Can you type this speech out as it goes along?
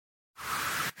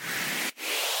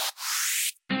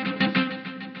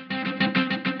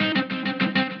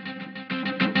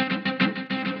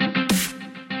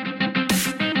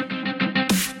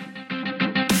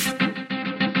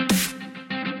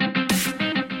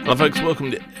Hello folks,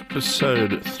 welcome to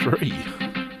episode 3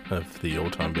 of the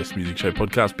All-Time Best Music Show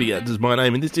podcast. Big Ads is my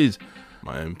name, and this is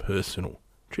my own personal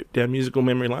trip down musical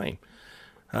memory lane.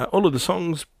 All of the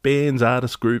songs, bands,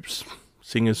 artists, groups,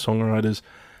 singers, songwriters,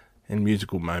 and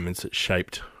musical moments that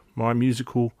shaped my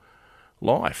musical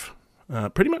life.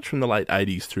 Pretty much from the late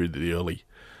 80s through to the early,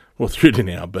 well, through to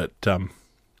now, but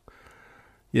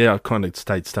I kind of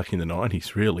stayed stuck in the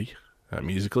 90s, really,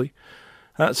 musically.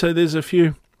 So there's a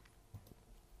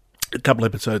couple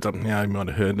episodes up now, you might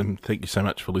have heard them. Thank you so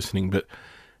much for listening. But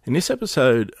in this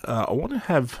episode, I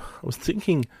was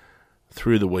thinking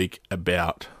through the week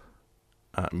about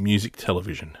music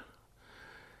television.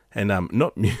 And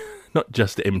not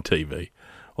just MTV,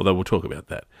 although we'll talk about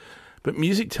that. But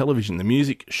music television, the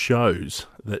music shows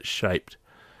that shaped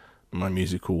my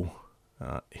musical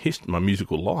my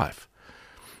musical life.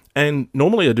 And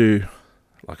normally I do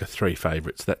like a 3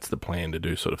 favourites. That's the plan, to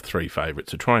do sort of 3 favourites,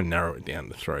 to try and narrow it down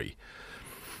to 3.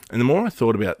 And the more I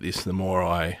thought about this, the more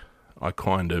I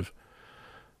kind of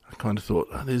thought,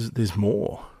 oh, there's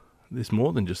more. There's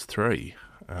more than just 3.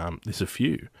 There's a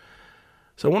few.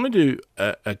 So I want to do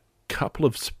a couple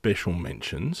of special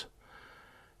mentions,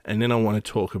 and then I want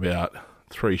to talk about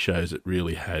 3 shows that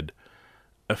really had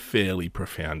a fairly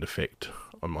profound effect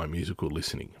on my musical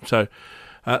listening. So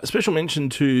a special mention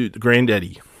to the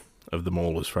granddaddy of them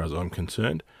all, as far as I'm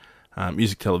concerned.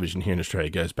 Music television here in Australia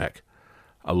goes back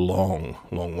a long,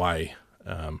 long way.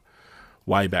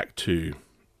 Way back to,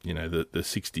 the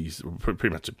 60s, pretty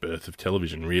much the birth of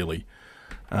television, really.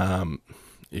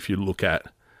 If you look at,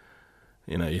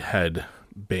 you had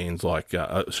bands like,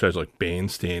 shows like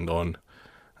Bandstand on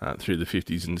through the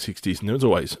 50s and 60s, and there was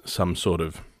always some sort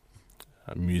of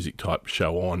music type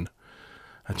show on.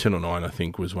 Channel 9, I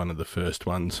think, was one of the first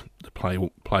ones to play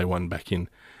one back in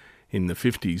the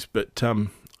 50s. But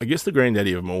I guess the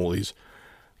granddaddy of them all is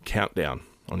Countdown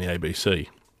on the ABC.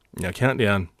 Now,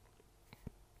 Countdown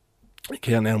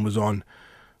was on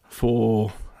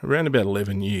for around about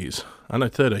 11 years.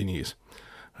 13 years,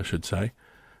 I should say.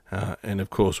 And, of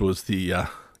course, was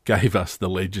gave us the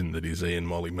legend that is Ian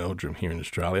Molly Meldrum here in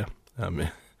Australia.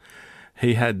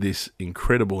 He had this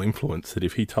incredible influence that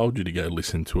if he told you to go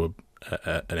listen to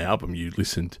an album, you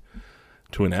listened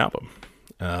to an album.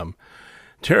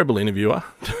 Terrible interviewer,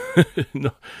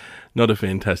 not a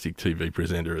fantastic TV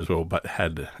presenter as well, but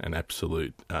had an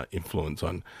absolute influence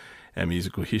on our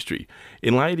musical history.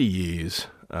 In later years,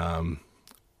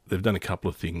 they've done a couple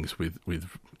of things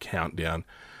with Countdown.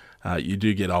 You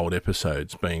do get old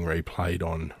episodes being replayed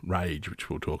on Rage, which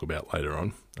we'll talk about later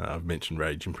on. I've mentioned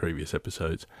Rage in previous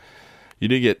episodes. You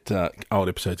do get old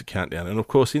episodes of Countdown. And, of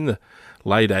course, in the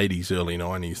late 80s, early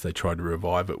 90s, they tried to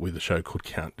revive it with a show called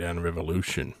Countdown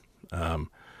Revolution,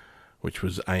 which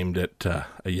was aimed at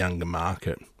a younger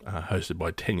market, hosted by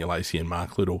Tanya Lacey and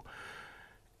Mark Little.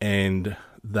 And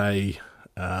they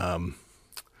tried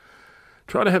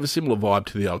to have a similar vibe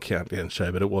to the old Countdown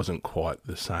show, but it wasn't quite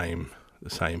the same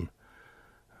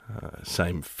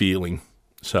feeling.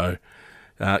 So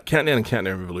Countdown and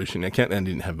Countdown Revolution. Now, Countdown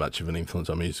didn't have much of an influence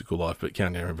on musical life, but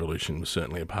Countdown Revolution was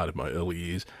certainly a part of my early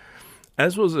years,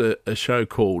 as was a show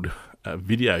called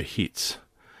Video Hits.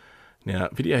 Now,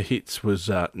 Video Hits was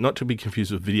not to be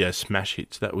confused with Video Smash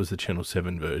Hits. That was the Channel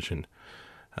 7 version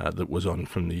that was on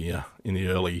from in the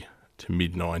early to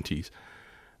mid-90s.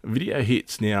 Video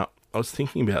Hits, now, I was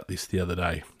thinking about this the other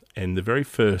day, and the very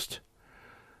first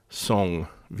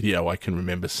video I can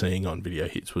remember seeing on Video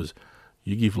Hits was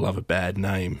You Give Love a Bad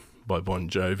Name by Bon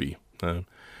Jovi.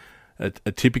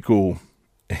 A typical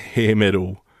hair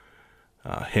metal,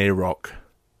 hair rock,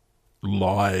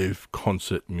 live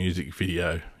concert music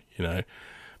video,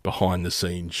 behind the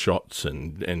scenes shots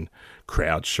and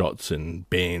crowd shots and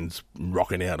bands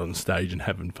rocking out on stage and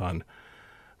having fun.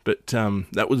 But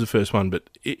that was the first one, but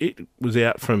it was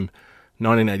out from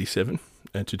 1987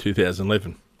 to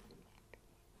 2011.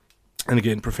 And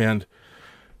again, profound.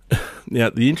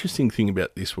 Now, the interesting thing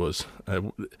about this was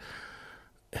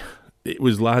it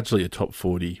was largely a top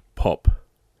 40 pop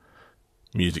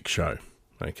music show.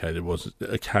 Okay, there was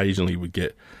occasionally would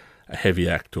get a heavy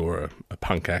act or a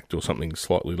punk act or something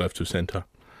slightly left of centre.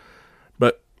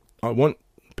 But I want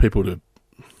people to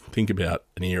think about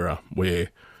an era where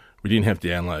we didn't have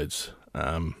downloads.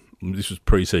 This was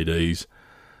pre-CDs,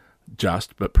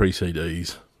 but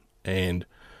pre-CDs. And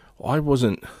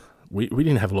we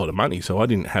didn't have a lot of money, so I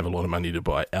didn't have a lot of money to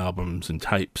buy albums and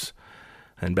tapes.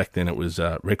 And back then it was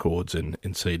records and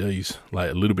CDs,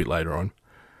 a little bit later on.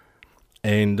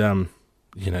 And,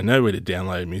 nowhere to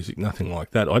download music, nothing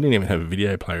like that. I didn't even have a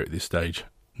video player at this stage.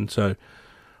 And so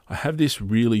I have this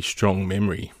really strong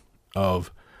memory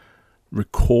of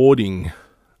recording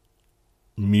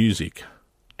music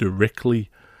directly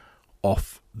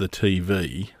off the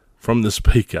TV from the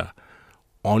speaker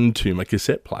onto my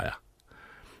cassette player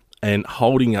and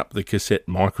holding up the cassette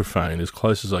microphone as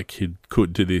close as I could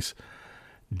to this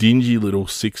dingy little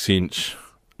 6-inch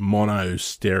mono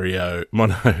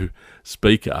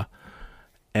speaker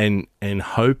and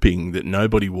hoping that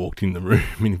nobody walked in the room.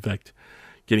 In fact,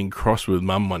 getting cross with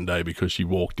Mum one day because she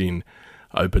walked in,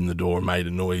 opened the door, made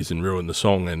a noise and ruined the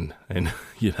song, and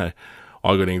you know,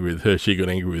 I got angry with her, she got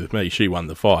angry with me, she won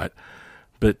the fight.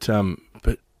 But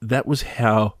that was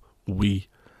how we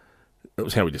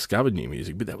discovered new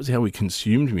music, but that was how we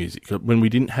consumed music. When we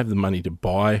didn't have the money to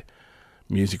buy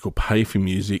music or pay for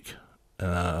music,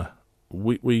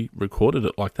 we recorded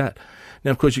it like that.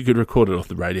 Now, of course, you could record it off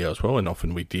the radio as well, and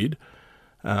often we did,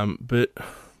 but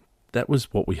that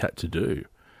was what we had to do.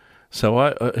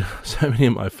 So so many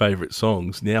of my favourite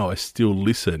songs, now I still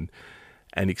listen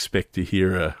and expect to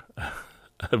hear a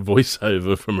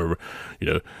voiceover from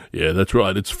yeah, that's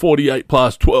right, it's 48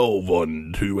 past 12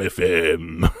 on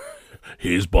 2FM.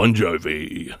 Here's Bon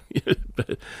Jovi.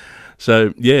 So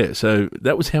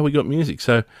that was how we got music.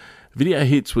 So Video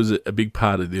Hits was a big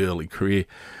part of the early career,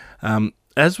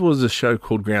 as was a show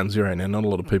called Ground Zero. Now, not a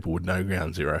lot of people would know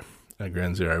Ground Zero.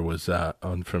 Ground Zero was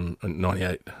on from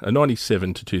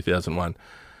 97 to 2001.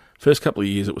 First couple of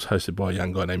years, it was hosted by a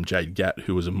young guy named Jade Gatt,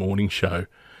 who was a morning show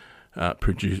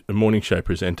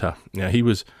presenter. Now, he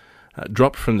was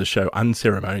dropped from the show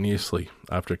unceremoniously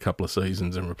after a couple of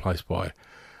seasons and replaced by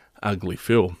Ugly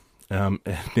Phil.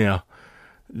 Now,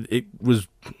 it was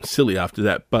silly after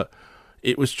that, but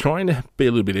it was trying to be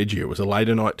a little bit edgier. It was a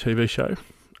later night TV show.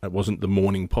 It wasn't the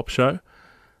morning pop show.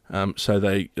 So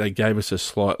they gave us a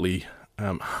slightly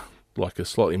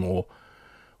more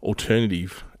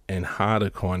alternative and harder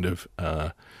kind of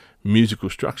musical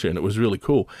structure, and it was really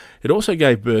cool. It also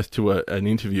gave birth to an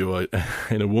interviewer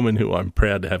and a woman who I'm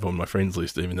proud to have on my friends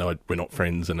list, even though we're not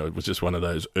friends, and it was just one of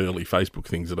those early Facebook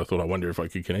things that I thought, I wonder if I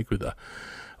could connect with her.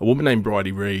 A woman named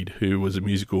Bridie Reed, who was a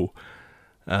musical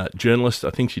journalist. I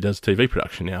think she does TV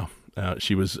production now.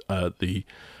 She was the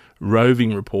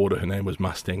roving reporter. Her name was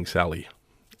Mustang Sally,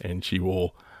 and she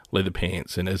wore leather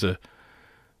pants. And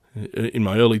in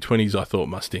my early 20s, I thought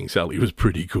Mustang Sally was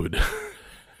pretty good.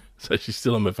 So she's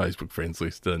still on my Facebook friends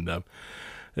list, and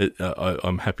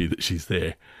I'm happy that she's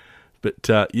there. But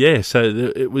so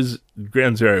it was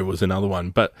Ground Zero was another one.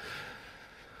 But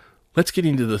let's get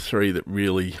into the three that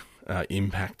really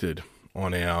impacted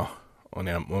on our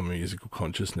musical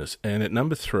consciousness. And at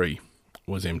number 3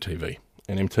 was MTV.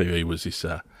 And MTV was this.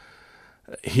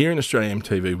 Here in Australia,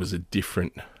 MTV was a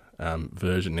different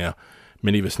version. Now,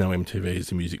 many of us know MTV as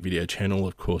the music video channel.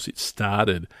 Of course, it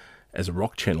started as a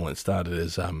rock channel. It started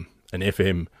as an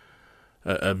FM,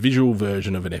 a visual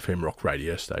version of an FM rock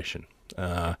radio station.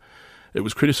 It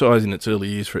was criticised in its early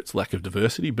years for its lack of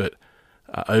diversity, but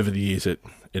over the years it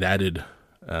added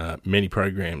many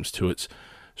programs to its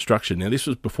structure. Now, this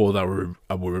was before they were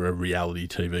a reality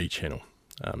TV channel.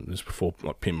 This was before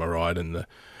like Pimp My Ride and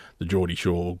the Geordie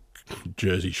Shore,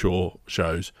 Jersey Shore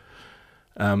shows.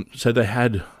 So they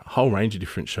had a whole range of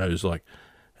different shows like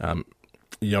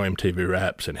MTV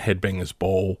Raps and Headbangers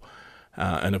Ball,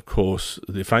 and of course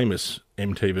the famous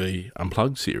MTV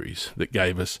Unplugged series that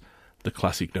gave us the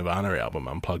classic Nirvana album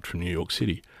Unplugged from New York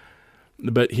City.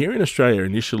 But here in Australia,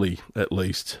 initially at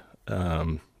least,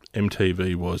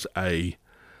 MTV was a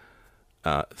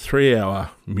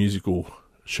 3-hour musical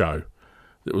show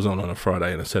that was on a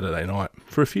Friday and a Saturday night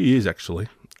for a few years actually.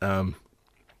 And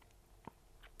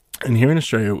here in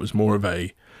Australia, it was more of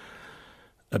a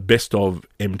best of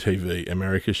MTV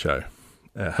America show,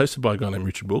 hosted by a guy named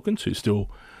Richard Wilkins, who's still,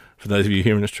 for those of you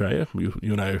here in Australia,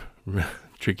 you'll know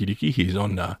Tricky Dicky. He's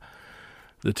on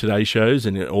the Today shows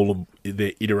and all of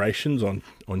their iterations on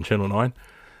Channel 9.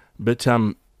 But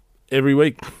every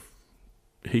week,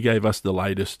 he gave us the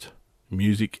latest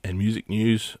music and music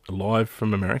news live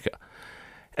from America.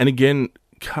 And again,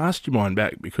 cast your mind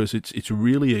back, because it's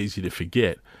really easy to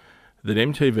forget that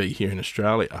MTV here in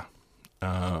Australia,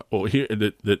 or here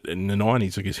that in the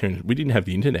 90s, I guess we didn't have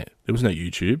the internet. There was no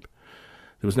YouTube,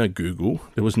 there was no Google,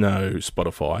 there was no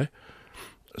Spotify,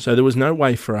 so there was no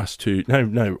way for us to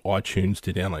no iTunes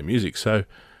to download music. So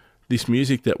this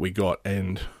music that we got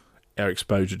and our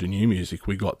exposure to new music,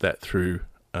 we got that through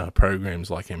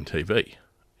programs like MTV,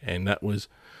 and that was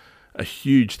a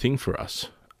huge thing for us.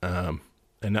 And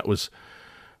that was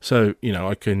so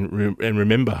I can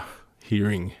remember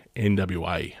hearing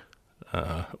NWA,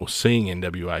 or seeing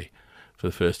NWA for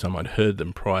the first time. I'd heard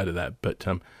them prior to that, but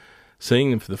seeing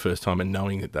them for the first time and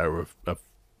knowing that they were a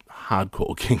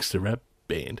hardcore gangster rap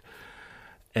band,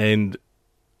 and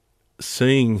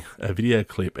seeing a video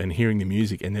clip and hearing the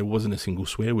music, and there wasn't a single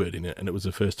swear word in it, and it was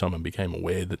the first time I became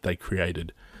aware that they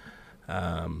created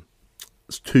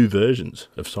two versions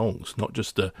of songs, not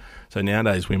just so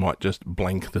nowadays we might just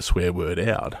blank the swear word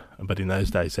out, but in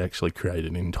those days they actually created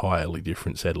an entirely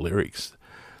different set of lyrics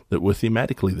that were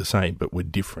thematically the same but were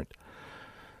different.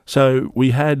 So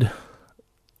we had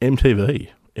MTV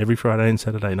every Friday and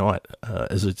Saturday night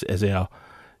as our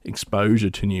exposure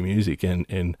to new music,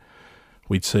 and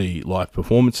we'd see live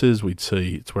performances.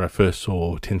 It's where I first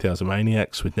saw 10,000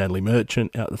 Maniacs with Natalie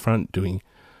Merchant out the front doing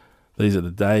These Are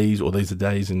the Days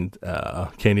and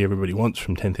Candy Everybody Wants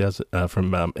from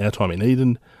Our Time in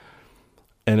Eden.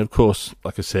 And of course,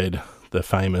 like I said, the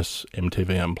famous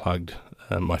MTV Unplugged,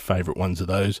 my favourite ones are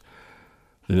those.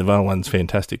 The Nirvana one's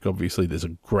fantastic, obviously. There's a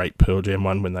great Pearl Jam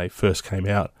one when they first came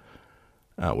out,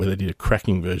 where they did a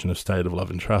cracking version of State of Love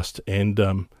and Trust. And,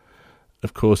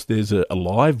 of course, there's a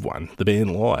live one, the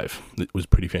band live, that was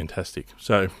pretty fantastic.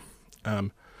 So,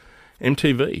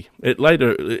 MTV,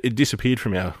 it disappeared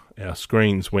from our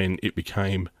screens when it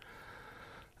became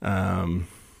a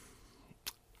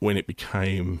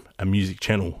music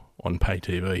channel on pay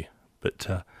TV.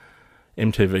 But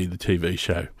MTV, the TV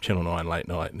show, Channel 9 late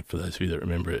night, and for those of you that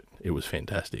remember it, it was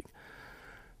fantastic.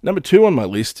 Number 2 on my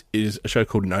list is a show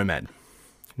called Nomad.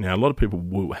 Now, a lot of people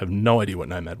will have no idea what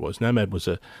Nomad was. Nomad was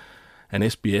an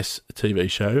SBS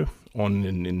TV show on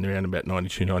in around about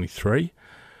 92, 93,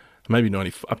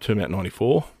 maybe up to about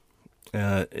 94.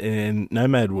 And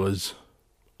Nomad was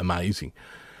amazing.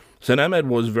 So Nomad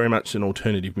was very much an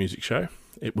alternative music show.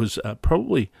 It was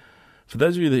probably, for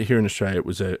those of you that are here in Australia, it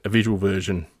was a visual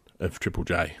version of Triple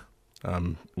J.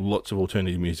 Lots of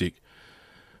alternative music.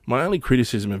 My only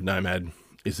criticism of Nomad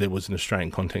is there was an Australian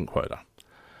content quota.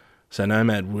 So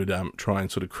Nomad would try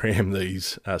and sort of cram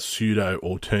these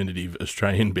pseudo-alternative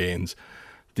Australian bands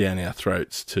down our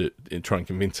throats to try and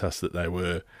convince us that they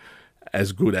were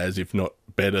as good as, if not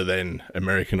better than,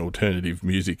 American alternative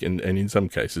music. And in some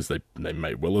cases they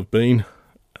may well have been,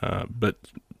 but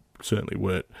certainly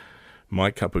weren't my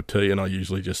cup of tea, and I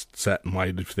usually just sat and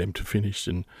waited for them to finish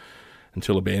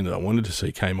until a band that I wanted to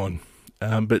see came on.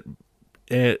 But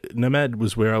Nomad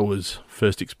was where I was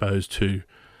first exposed to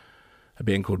a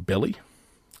band called Belly,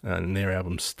 and their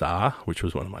album Star, which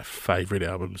was one of my favourite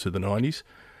albums of the 90s.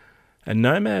 And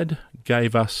Nomad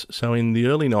gave us, so in the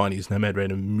early 90s, Nomad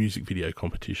ran a music video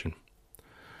competition.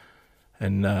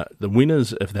 And the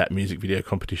winners of that music video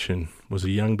competition was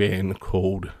a young band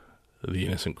called The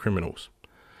Innocent Criminals.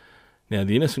 Now,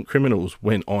 The Innocent Criminals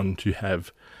went on to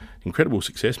have incredible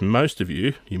success. Most of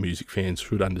you music fans,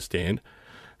 should understand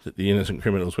that The Innocent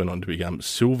Criminals went on to become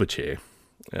Silverchair,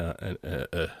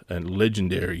 a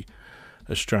legendary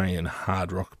Australian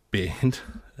hard rock band.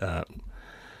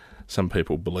 Some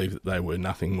people believe that they were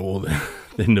nothing more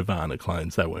than Nirvana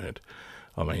clones. They weren't.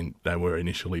 I mean, they were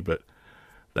initially, but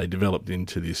they developed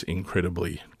into this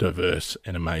incredibly diverse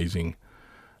and amazing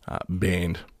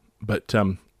band. But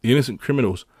The Innocent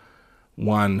Criminals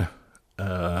got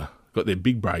their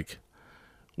big break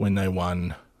when they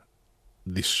won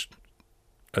this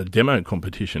demo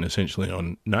competition, essentially,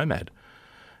 on Nomad.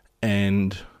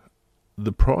 And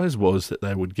the prize was that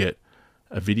they would get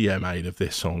a video made of their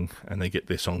song, and they get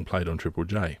their song played on Triple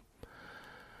J.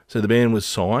 So the band was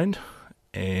signed,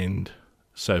 and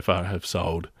so far have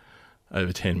sold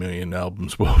over 10 million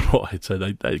albums worldwide, so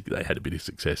they had a bit of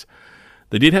success.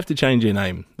 They did have to change their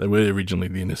name. They were originally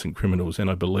The Innocent Criminals,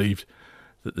 and I believed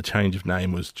that the change of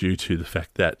name was due to the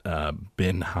fact that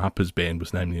Ben Harper's band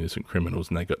was named The Innocent Criminals,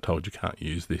 and they got told you can't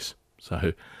use this,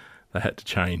 so they had to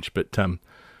change. But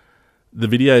the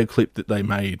video clip that they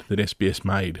made, that SBS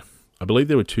made, I believe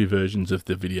there were 2 versions of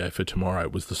the video for Tomorrow.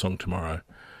 It was the song Tomorrow.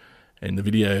 And the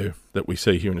video that we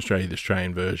see here in Australia, the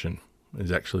Australian version,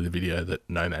 is actually the video that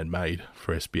Nomad made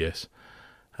for SBS.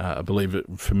 I believe,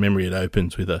 from memory, it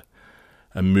opens with a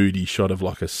moody shot of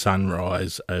like a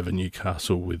sunrise over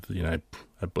Newcastle with,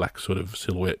 a black sort of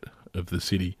silhouette of the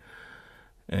city.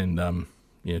 And,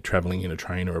 travelling in a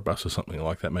train or a bus or something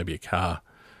like that, maybe a car.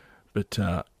 But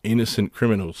Innocent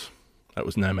Criminals, that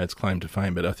was Nomad's claim to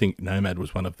fame, but I think Nomad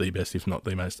was one of the best, if not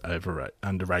the most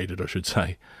underrated, I should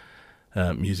say,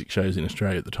 music shows in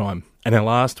Australia at the time. And our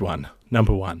last one,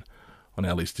 number 1 on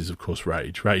our list, is, of course,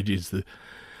 Rage. Rage is the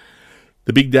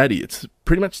big daddy. It's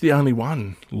pretty much the only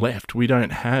one left. We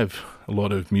don't have a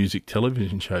lot of music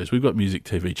television shows. We've got music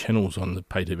TV channels on the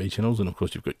pay TV channels, and, of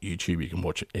course, you've got YouTube. You can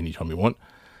watch it anytime you want.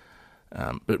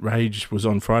 But Rage was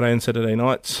on Friday and Saturday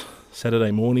nights,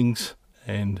 Saturday mornings,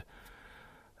 and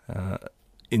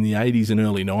in the 80s and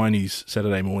early 90s,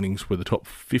 Saturday mornings were the top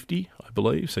 50, I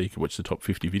believe, so you could watch the top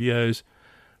 50 videos.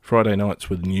 Friday nights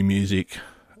were the new music,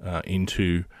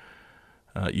 into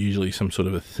usually some sort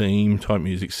of a theme type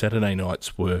music. Saturday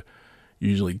nights were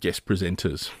usually guest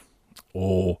presenters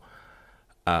or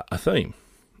a theme.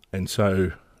 And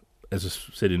so, as I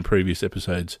said in previous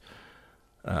episodes,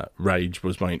 Rage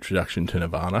was my introduction to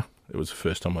Nirvana. It was the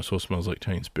first time I saw Smells Like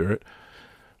Teen Spirit.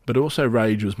 But also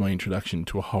Rage was my introduction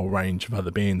to a whole range of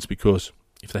other bands, because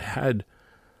if they had...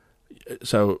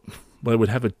 So they would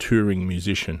have a touring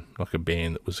musician, like a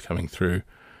band that was coming through,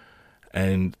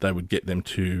 and they would get them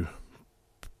to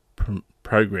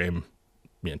program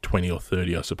 20 or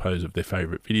 30, I suppose, of their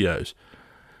favourite videos.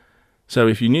 So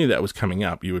if you knew that was coming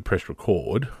up, you would press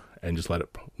record and just let it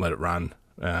run,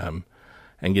 and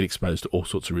get exposed to all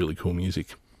sorts of really cool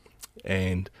music.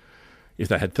 And if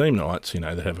they had theme nights, they'd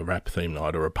have a rap theme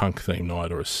night or a punk theme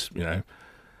night or a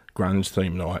grunge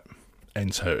theme night.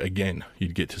 And so again,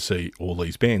 you'd get to see all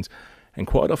these bands, and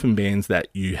quite often bands that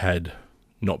you had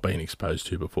not been exposed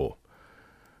to before.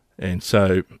 And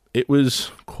so it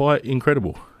was quite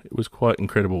incredible.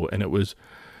 And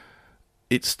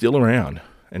it's still around.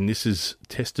 And this is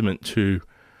testament to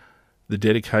the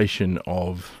dedication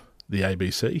of the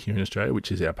ABC here in Australia,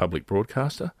 which is our public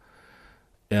broadcaster,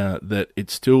 that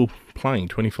it's still playing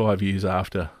 25 years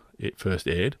after it first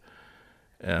aired.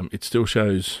 It still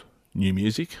shows new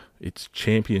music. It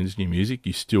champions new music.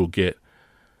 You still get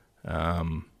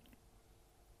the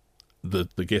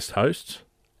guest hosts,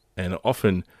 and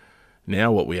often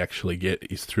now what we actually get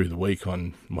is through the week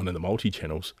on one of the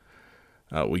multi-channels,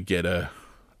 we get a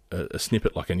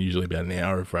snippet, like usually about an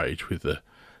hour of Rage with the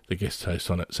guest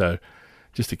host on it. So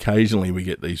just occasionally we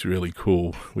get these really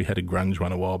cool... We had a grunge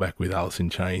one a while back with Alice in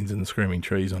Chains and the Screaming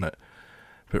Trees on it.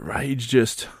 But Rage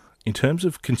just, in terms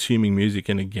of consuming music,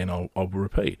 and again, I'll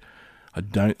repeat, I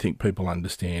don't think people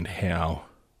understand how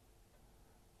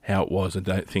it was. I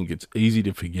don't think it's easy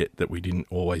to forget that we didn't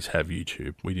always have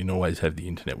YouTube. We didn't always have the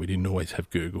internet. We didn't always have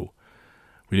Google.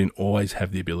 We didn't always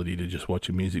have the ability to just watch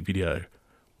a music video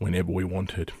whenever we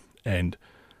wanted. And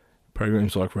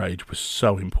programs like Rage were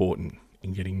so important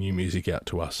in getting new music out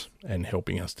to us and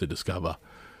helping us to discover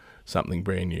something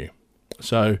brand new.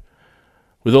 So,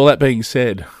 with all that being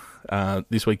said,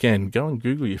 this weekend, go and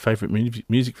Google your favourite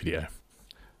music video.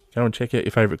 Go and check out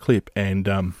your favourite clip, and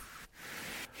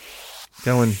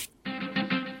go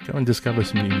and discover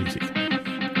some new music.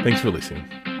 Thanks for listening.